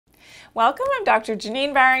Welcome, I'm Dr.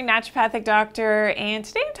 Janine Bowring, naturopathic doctor, and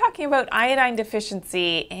today I'm talking about iodine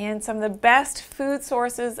deficiency and some of the best food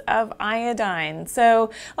sources of iodine.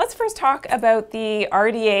 So let's first talk about the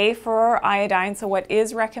RDA for iodine, so what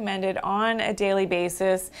is recommended on a daily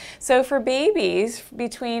basis. So for babies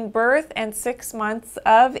between birth and 6 months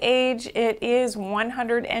of age, it is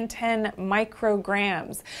 110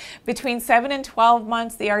 micrograms. Between 7 and 12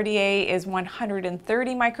 months, the RDA is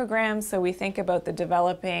 130 micrograms, so we think about the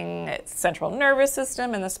developing central nervous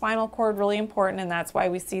system and the spinal cord, really important, and that's why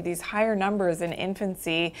we see these higher numbers in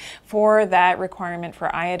infancy for that requirement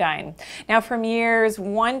for iodine. Now from years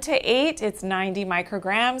 1 to 8, it's 90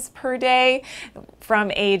 micrograms per day. From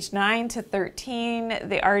age 9 to 13,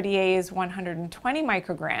 the RDA is 120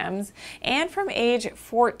 micrograms, and from age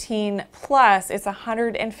 14 plus, it's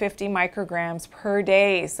 150 micrograms per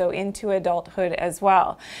day, so into adulthood as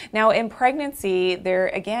well. Now in pregnancy, there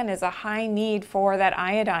again is a high need for that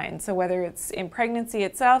iodine. So whether it's in pregnancy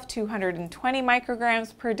itself, 220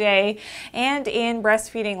 micrograms per day, and in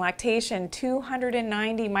breastfeeding lactation,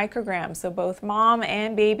 290 micrograms. So both mom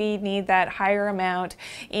and baby need that higher amount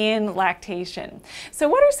in lactation. So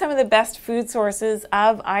what are some of the best food sources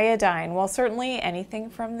of iodine? Well, certainly anything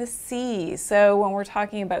from the sea. So when we're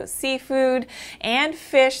talking about seafood and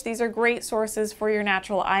fish, these are great sources for your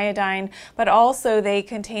natural iodine, but also they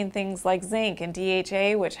contain things like zinc and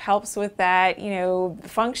DHA, which helps with that,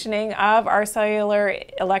 functioning of our cellular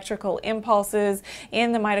electrical impulses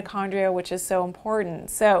in the mitochondria, which is so important.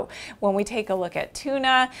 So when we take a look at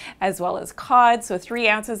tuna as well as cod, so 3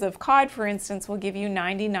 ounces of cod, for instance, will give you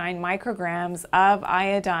 99 micrograms of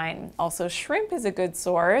iodine. Also shrimp is a good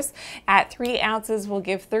source. At 3 ounces will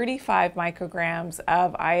give 35 micrograms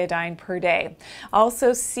of iodine per day.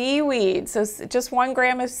 Also seaweed, so just 1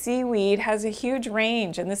 gram of seaweed has a huge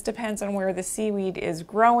range, and this depends on where the seaweed is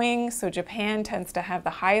growing. So Japan tends to have the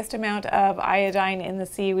highest amount of iodine in the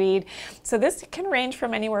seaweed. So this can range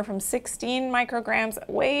from anywhere from 16 micrograms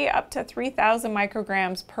way up to 3,000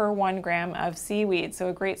 micrograms per 1 gram of seaweed. So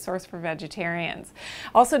a great source for vegetarians.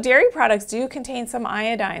 Also dairy products do contain some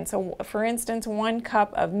iodine. So for instance, 1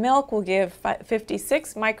 cup of milk will give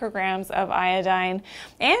 56 micrograms of iodine,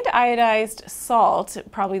 and iodized salt,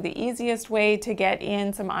 probably the easiest way to get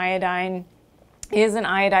in some iodine, is an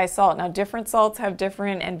iodized salt. Now different salts have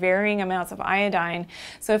different and varying amounts of iodine.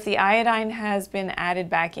 So if the iodine has been added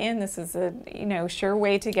back in, this is a sure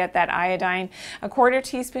way to get that iodine. A 1/4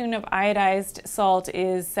 teaspoon of iodized salt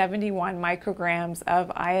is 71 micrograms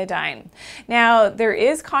of iodine. Now there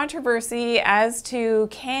is controversy as to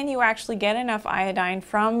can you actually get enough iodine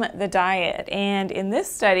from the diet, and in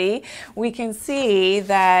this study we can see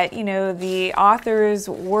that the authors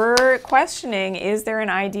were questioning, is there an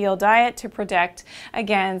ideal diet to protect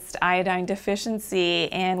against iodine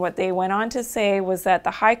deficiency? And what they went on to say was that the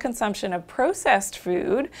high consumption of processed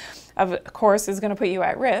food, of course, is going to put you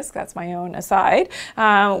at risk. That's my own aside.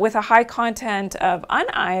 With a high content of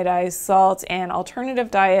uniodized salt, and alternative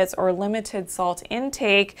diets or limited salt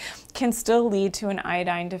intake can still lead to an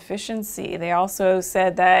iodine deficiency. They also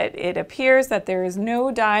said that it appears that there is no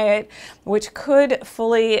diet which could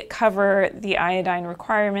fully cover the iodine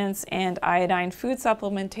requirements, and iodine food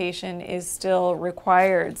supplementation is still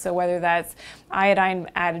required. So whether that's iodine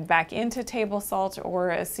added back into table salt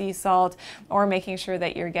or a sea salt, or making sure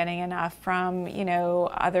that you're getting enough from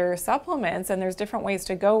other supplements, and there's different ways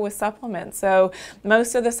to go with supplements. So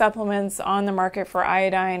most of the supplements on the market for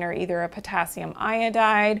iodine are either a potassium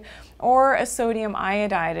iodide or a sodium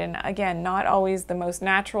iodide, and again, not always the most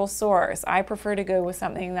natural source. I prefer to go with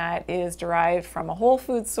something that is derived from a whole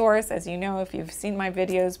food source. As you know, if you've seen my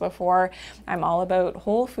videos before, I'm all about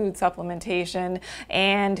whole food supplementation,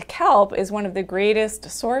 and kelp is one of the greatest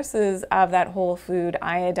sources of that whole food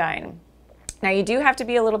iodine. Now you do have to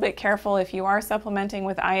be a little bit careful if you are supplementing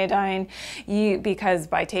with iodine, because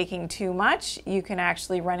by taking too much, you can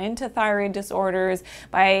actually run into thyroid disorders.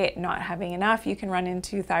 By not having enough, you can run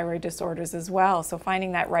into thyroid disorders as well. So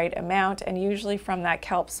finding that right amount, and usually from that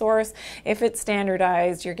kelp source, if it's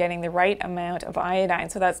standardized, you're getting the right amount of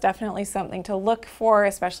iodine. So that's definitely something to look for,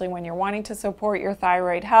 especially when you're wanting to support your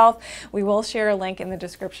thyroid health. We will share a link in the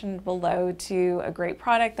description below to a great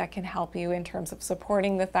product that can help you in terms of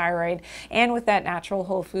supporting the thyroid and and with that natural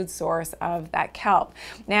whole food source of that kelp.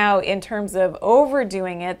 Now, in terms of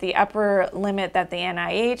overdoing it, the upper limit that the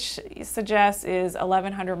NIH suggests is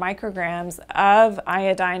 1,100 micrograms of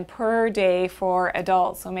iodine per day for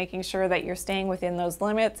adults. So making sure that you're staying within those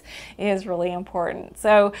limits is really important.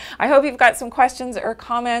 So I hope you've got some questions or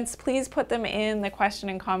comments. Please put them in the question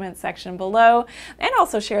and comment section below, and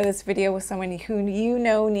also share this video with someone who you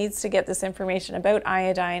know needs to get this information about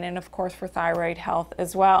iodine, and of course for thyroid health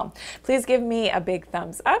as well. Please give me a big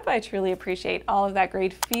thumbs up. I truly appreciate all of that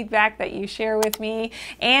great feedback that you share with me.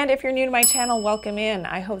 And if you're new to my channel, welcome in.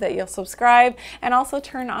 I hope that you'll subscribe and also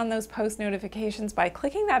turn on those post notifications by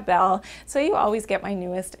clicking that bell so you always get my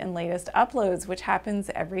newest and latest uploads, which happens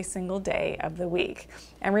every single day of the week.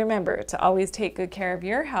 And remember to always take good care of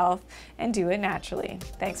your health and do it naturally.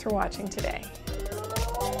 Thanks for watching today.